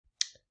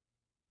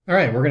All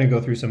right, we're going to go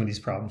through some of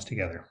these problems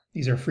together.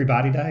 These are free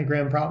body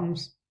diagram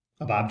problems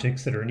of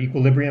objects that are in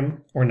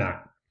equilibrium or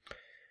not.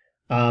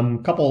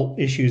 Couple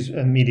issues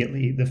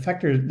immediately. The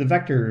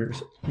vectors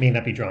may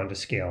not be drawn to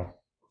scale.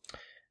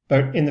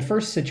 But in the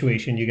first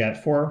situation, you got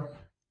 4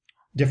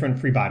 different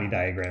free body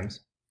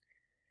diagrams.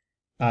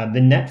 The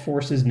net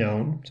force is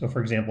known. So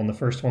for example, in the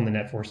first one, the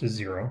net force is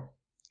 0.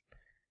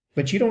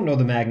 But you don't know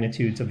the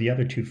magnitudes of the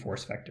other 2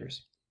 force vectors.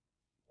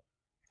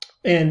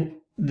 And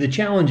the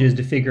challenge is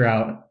to figure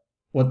out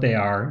what they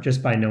are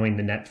just by knowing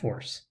the net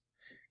force.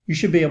 You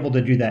should be able to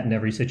do that in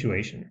every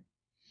situation.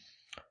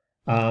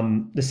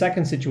 The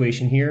second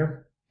situation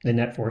here, the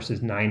net force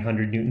is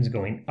 900 newtons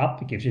going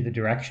up. It gives you the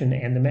direction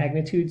and the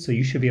magnitude, so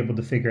you should be able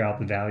to figure out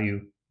the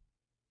value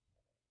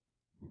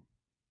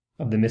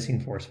of the missing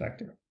force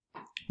vector.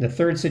 The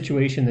third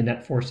situation, the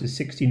net force is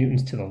 60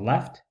 newtons to the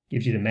left,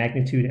 gives you the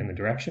magnitude and the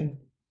direction.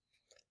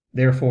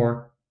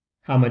 Therefore,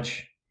 how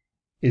much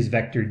is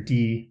vector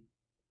D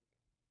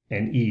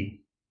and E?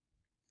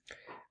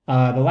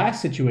 The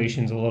last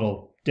situation is a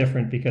little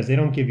different because they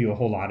don't give you a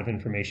whole lot of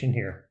information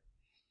here.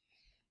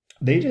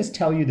 They just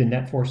tell you the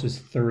net force is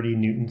 30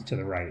 newtons to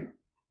the right,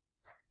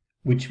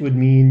 which would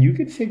mean you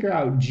could figure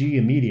out G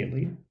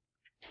immediately.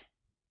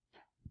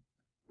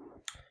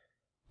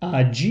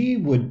 G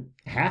would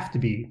have to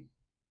be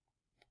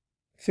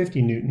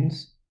 50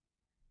 newtons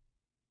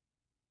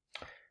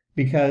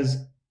because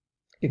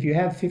if you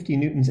have 50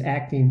 newtons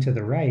acting to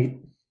the right,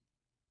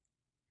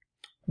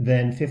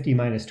 then 50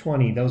 minus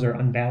 20, those are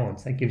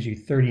unbalanced. That gives you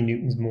 30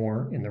 newtons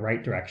more in the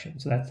right direction.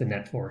 So that's the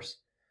net force.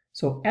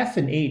 So F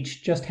and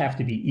H just have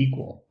to be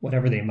equal,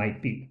 whatever they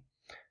might be.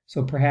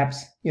 So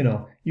perhaps,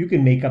 you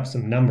can make up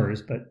some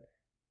numbers, but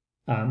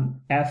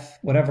F,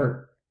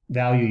 whatever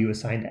value you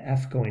assign to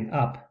F going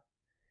up,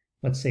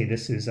 let's say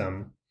this is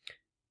 80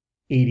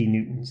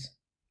 newtons,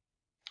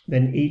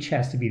 then H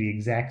has to be the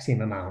exact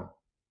same amount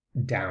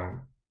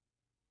down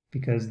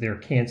because they're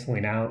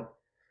canceling out.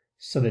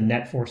 So the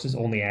net force is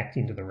only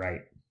acting to the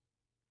right.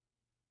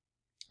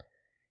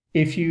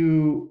 If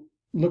you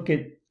look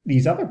at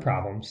these other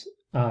problems,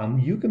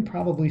 you can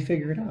probably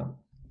figure it out.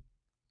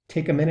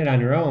 Take a minute on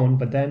your own,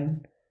 but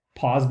then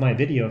pause my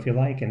video if you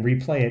like and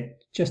replay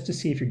it just to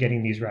see if you're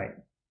getting these right.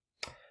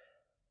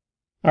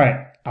 All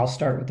right, I'll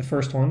start with the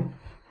first one.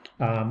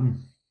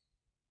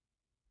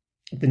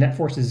 If the net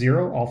force is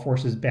 0, all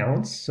forces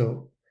balance.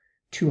 So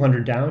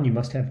 200 down, you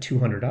must have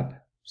 200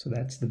 up. So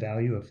that's the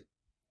value of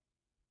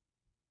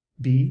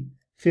B.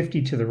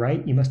 50 to the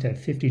right, you must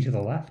have 50 to the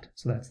left.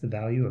 So that's the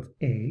value of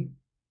A.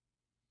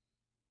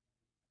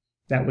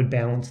 That would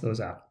balance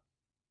those out.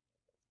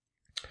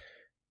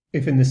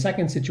 If in the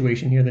second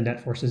situation here, the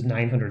net force is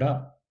 900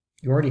 up,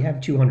 you already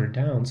have 200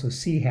 down, so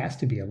C has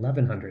to be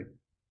 1100.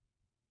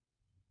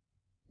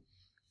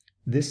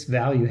 This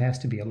value has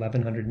to be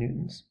 1100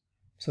 newtons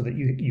so that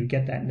you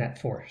get that net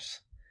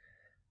force.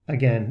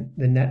 Again,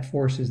 the net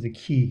force is the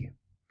key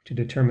to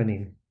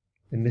determining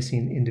the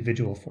missing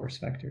individual force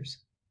vectors.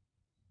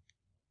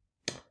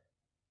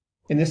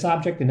 In this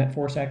object, the net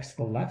force acts to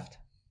the left.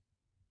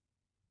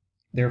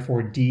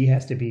 Therefore, D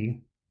has to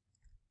be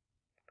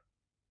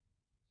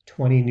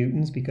 20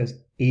 newtons because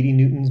 80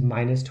 newtons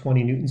minus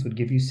 20 newtons would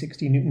give you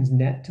 60 newtons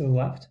net to the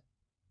left,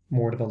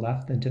 more to the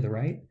left than to the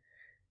right.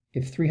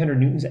 If 300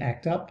 newtons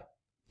act up,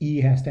 E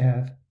has to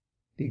have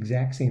the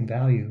exact same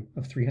value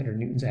of 300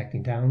 newtons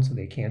acting down, so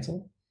they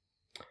cancel.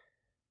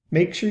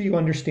 Make sure you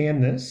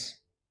understand this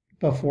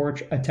before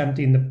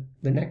attempting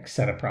the next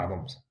set of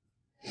problems.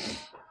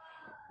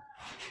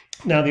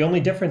 Now, the only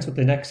difference with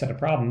the next set of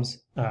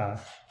problems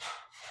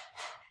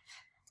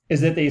is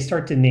that they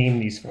start to name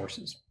these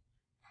forces.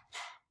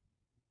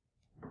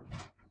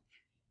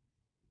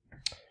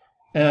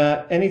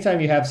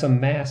 Anytime you have some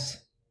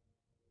mass,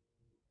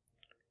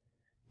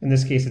 in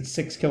this case it's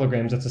 6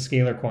 kilograms, that's a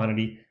scalar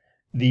quantity,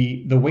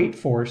 the weight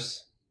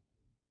force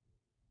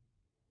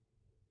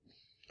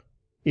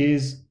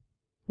is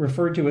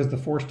referred to as the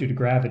force due to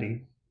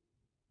gravity.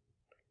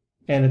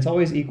 And it's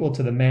always equal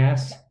to the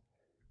mass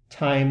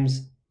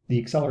times the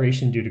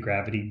acceleration due to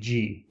gravity,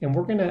 g. And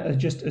we're going to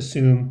just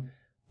assume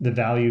the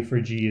value for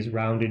g is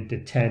rounded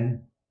to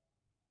 10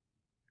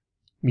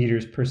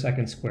 meters per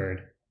second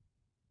squared.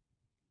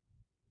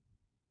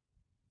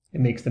 It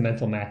makes the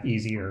mental math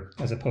easier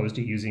as opposed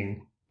to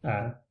using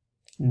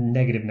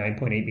negative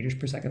 9.8 meters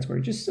per second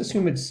squared. Just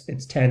assume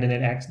it's 10 and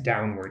it acts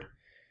downward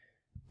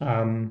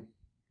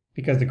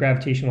because the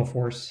gravitational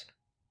force,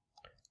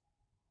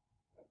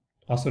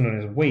 also known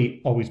as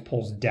weight, always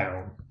pulls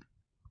down.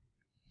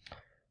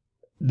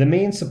 The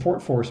main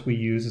support force we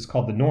use is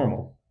called the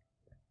normal.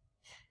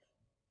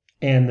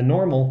 And the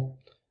normal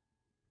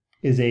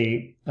is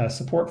a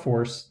support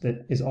force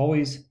that is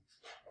always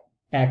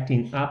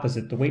acting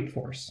opposite the weight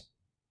force.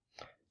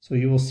 So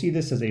you will see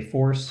this as a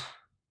force,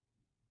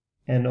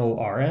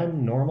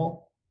 N-O-R-M,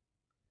 normal.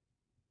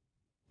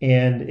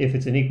 And if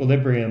it's in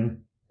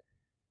equilibrium,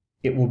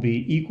 it will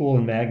be equal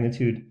in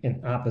magnitude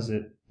and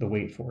opposite the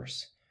weight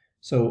force.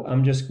 So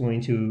I'm just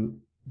going to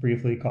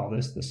briefly call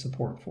this the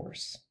support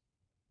force.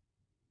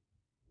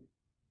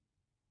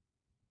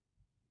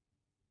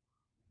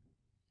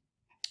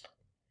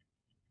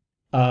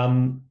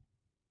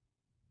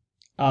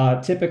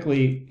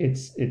 Typically,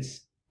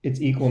 it's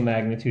equal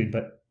magnitude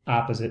but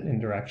opposite in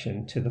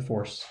direction to the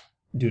force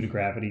due to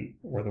gravity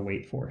or the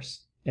weight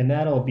force. And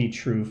that'll be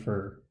true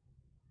for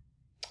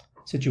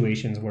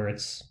situations where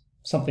it's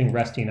something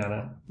resting on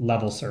a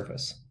level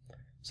surface.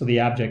 So the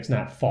object's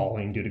not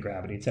falling due to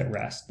gravity, it's at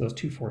rest. Those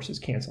two forces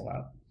cancel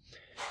out.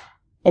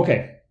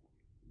 Okay,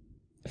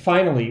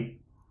 finally,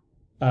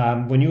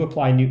 when you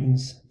apply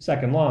Newton's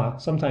second law,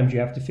 sometimes you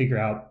have to figure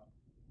out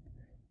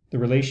the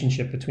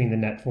relationship between the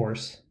net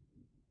force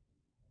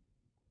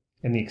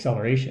and the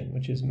acceleration,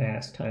 which is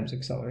mass times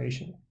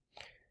acceleration.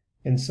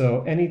 And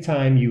so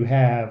anytime you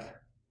have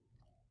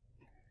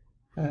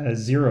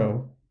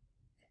zero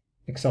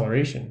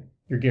acceleration,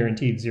 you're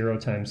guaranteed 0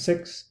 times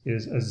 6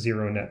 is a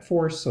 0 net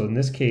force. So in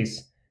this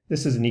case,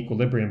 this is an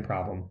equilibrium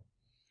problem,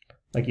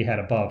 like you had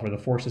above, where the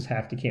forces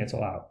have to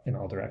cancel out in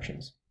all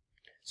directions.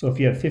 So if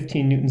you have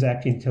 15 newtons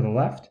acting to the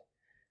left,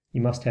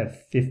 you must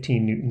have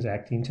 15 newtons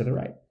acting to the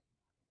right.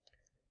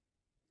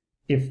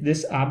 If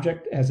this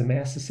object has a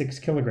mass of 6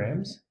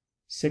 kilograms,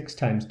 6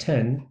 times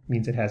 10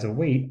 means it has a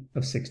weight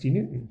of 60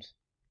 newtons.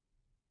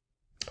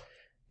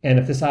 And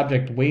if this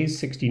object weighs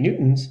 60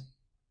 newtons,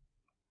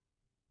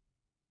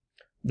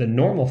 the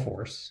normal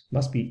force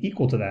must be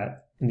equal to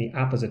that in the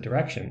opposite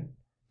direction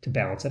to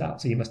balance it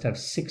out. So you must have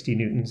 60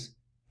 newtons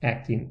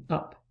acting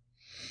up.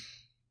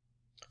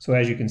 So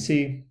as you can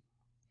see,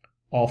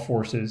 all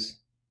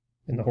forces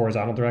in the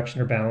horizontal direction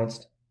are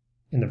balanced,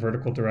 in the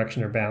vertical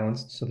direction are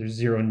balanced. So there's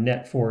 0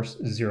 net force,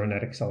 0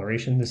 net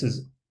acceleration. This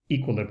is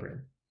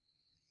equilibrium.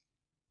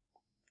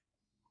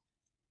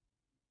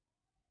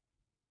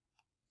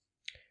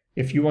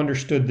 If you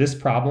understood this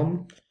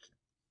problem,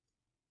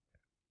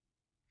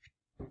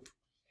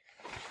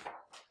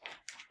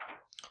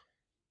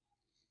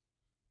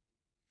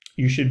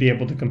 you should be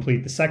able to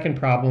complete the second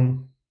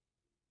problem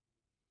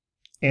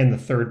and the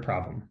third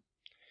problem.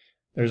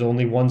 There's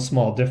only one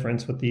small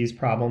difference with these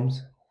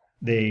problems.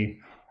 All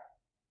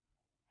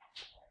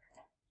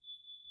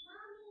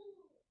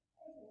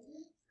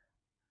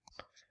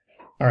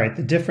right,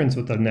 the difference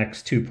with the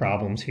next two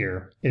problems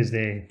here is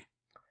they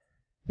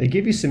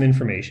give you some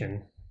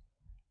information.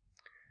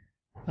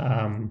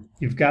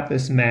 You've got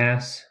this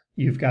mass,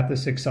 you've got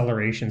this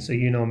acceleration, so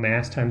you know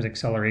mass times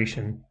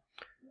acceleration.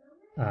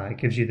 It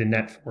gives you the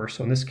net force.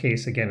 So in this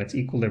case, again, it's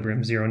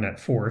equilibrium, 0 net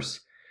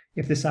force.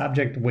 If this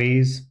object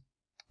weighs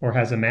or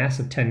has a mass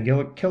of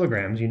 10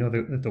 kilograms, you know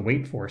that the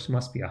weight force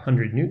must be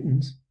 100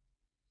 newtons.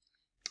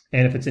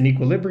 And if it's in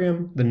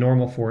equilibrium, the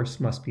normal force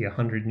must be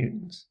 100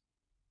 newtons.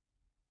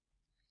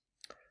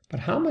 But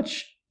how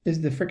much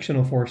is the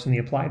frictional force and the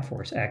applied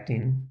force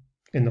acting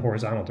in the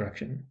horizontal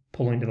direction,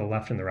 pulling to the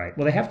left and the right?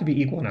 Well, they have to be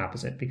equal and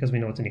opposite because we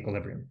know it's in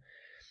equilibrium.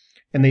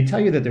 And they tell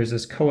you that there's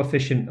this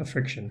coefficient of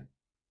friction,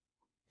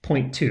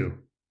 0.2.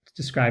 It's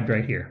described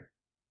right here.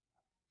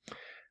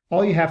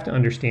 All you have to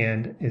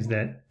understand is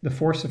that the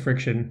force of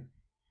friction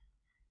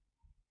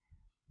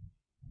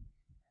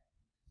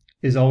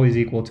is always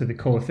equal to the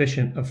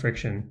coefficient of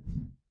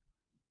friction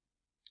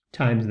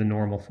times the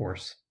normal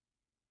force.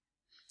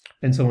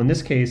 And so in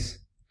this case,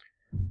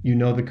 you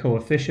know the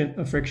coefficient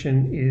of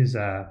friction is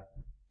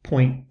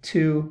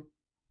 0.2.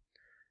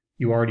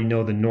 You already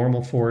know the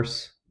normal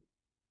force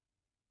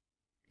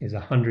is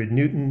 100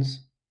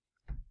 newtons.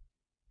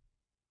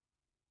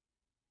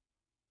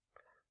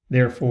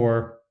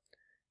 Therefore,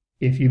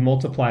 if you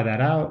multiply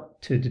that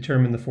out to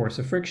determine the force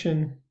of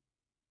friction,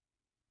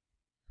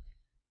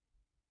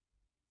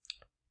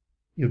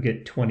 you'll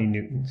get 20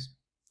 newtons.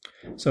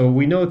 So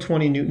we know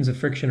 20 newtons of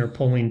friction are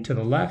pulling to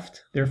the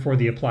left, therefore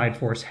the applied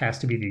force has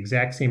to be the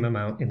exact same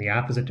amount in the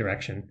opposite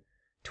direction,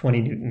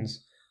 20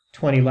 newtons.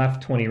 20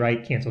 left, 20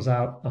 right cancels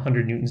out,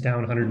 100 newtons down,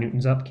 100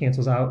 newtons up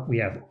cancels out. We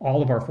have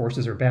all of our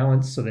forces are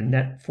balanced, so the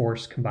net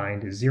force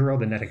combined is 0,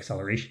 the net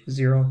acceleration is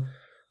 0.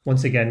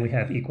 Once again, we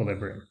have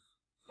equilibrium.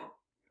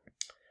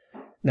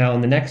 Now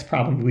in the next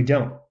problem, we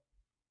don't.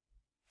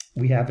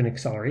 We have an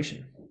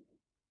acceleration.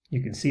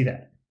 You can see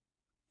that.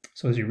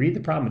 So as you read the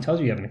problem, it tells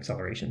you have an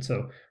acceleration.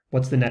 So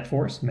what's the net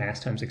force? Mass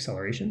times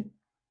acceleration.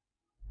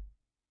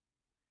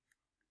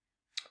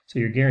 So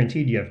you're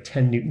guaranteed you have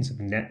 10 newtons of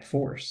net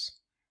force.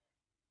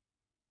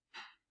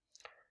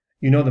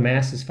 You know the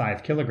mass is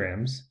 5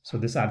 kilograms, so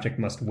this object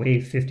must weigh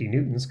 50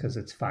 newtons because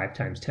it's 5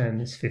 times 10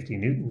 is 50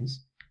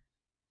 newtons.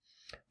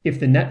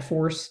 If the net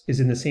force is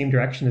in the same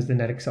direction as the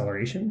net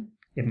acceleration,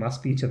 it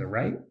must be to the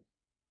right.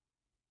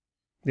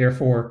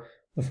 Therefore,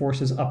 the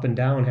forces up and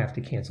down have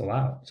to cancel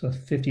out. So if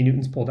 50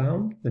 newtons pull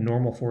down, the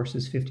normal force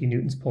is 50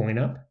 newtons pulling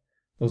up.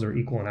 Those are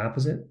equal and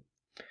opposite.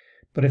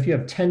 But if you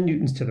have 10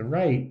 newtons to the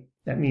right,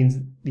 that means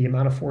the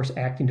amount of force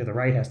acting to the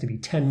right has to be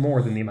 10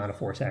 more than the amount of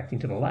force acting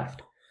to the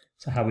left.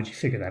 So how would you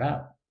figure that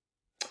out?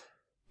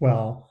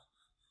 Well,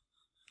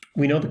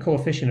 we know the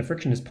coefficient of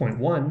friction is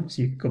 0.1,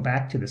 so you could go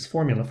back to this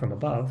formula from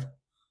above.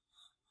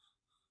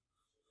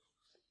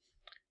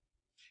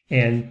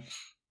 And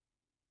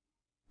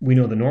we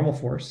know the normal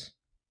force.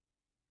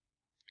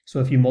 So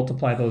if you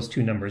multiply those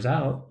two numbers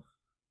out,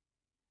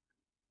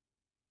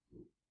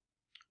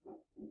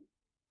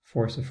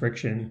 force of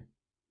friction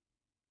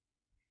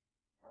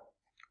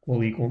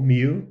will equal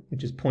mu,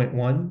 which is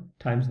 0.1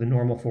 times the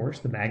normal force,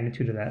 the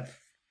magnitude of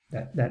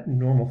that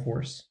normal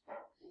force,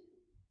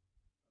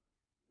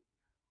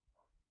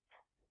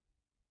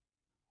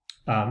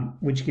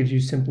 which gives you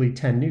simply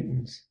 10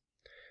 newtons.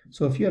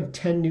 So if you have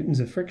 10 newtons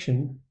of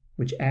friction,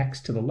 which acts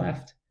to the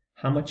left,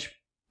 how much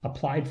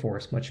applied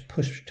force, much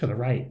push to the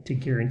right to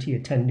guarantee a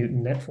 10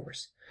 Newton net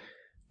force?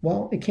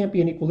 Well, it can't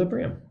be an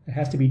equilibrium. It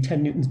has to be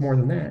 10 newtons more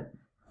than that.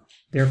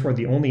 Therefore,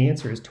 the only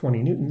answer is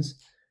 20 newtons.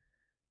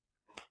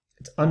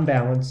 It's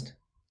unbalanced,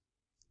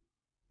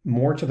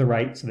 more to the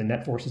right, so the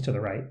net force is to the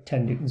right,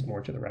 10 newtons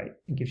more to the right.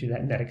 It gives you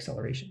that net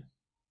acceleration.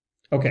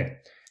 Okay,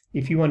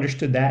 if you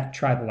understood that,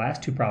 try the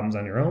last two problems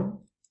on your own,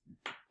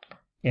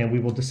 and we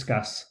will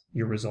discuss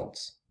your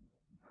results.